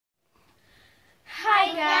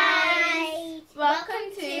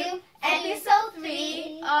Episode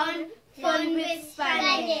 3 on Fun with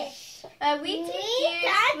Spanish. We teach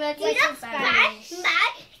you words in Spanish.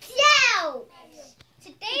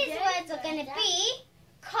 Today's words are going to be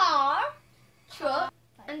car, Truck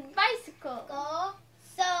and bicycle.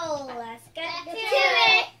 So let's get to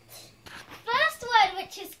it. First word,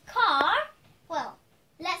 which is car. Well,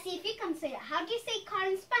 let's see if you can say it. How do you say car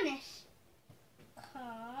in Spanish?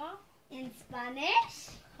 Car. In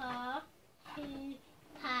Spanish? Car.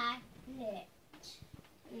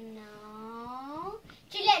 No.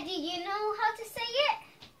 Juliet, do you know how to say it?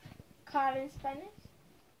 Car in Spanish.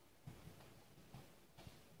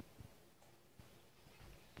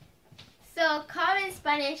 So car in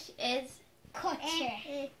Spanish is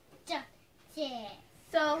Coche.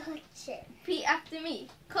 so repeat after me.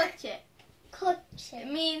 Coche.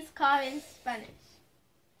 It means car in Spanish.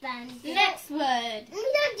 Next word.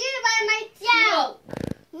 Don't do it by myself.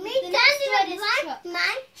 The next word is truck.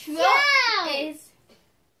 Truck is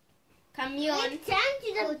camión in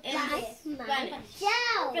Spanish.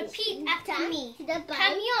 Repeat after me.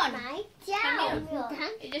 Camión.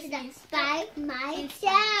 It just means stop.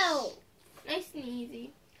 Nice and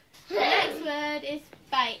easy. The next word is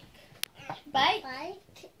bike. Bike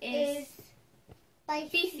is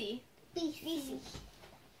bici.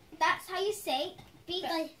 That's how you say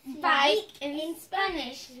Bike in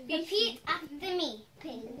Spanish. Repeat after me.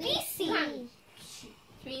 Bici.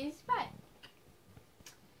 Means bike.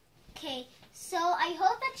 Okay, so I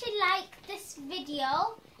hope that you like this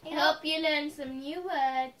video. I hope you learned some new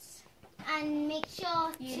words. And make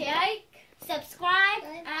sure You to like, subscribe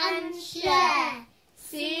and share.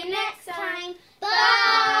 See you next time.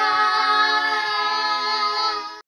 Bye!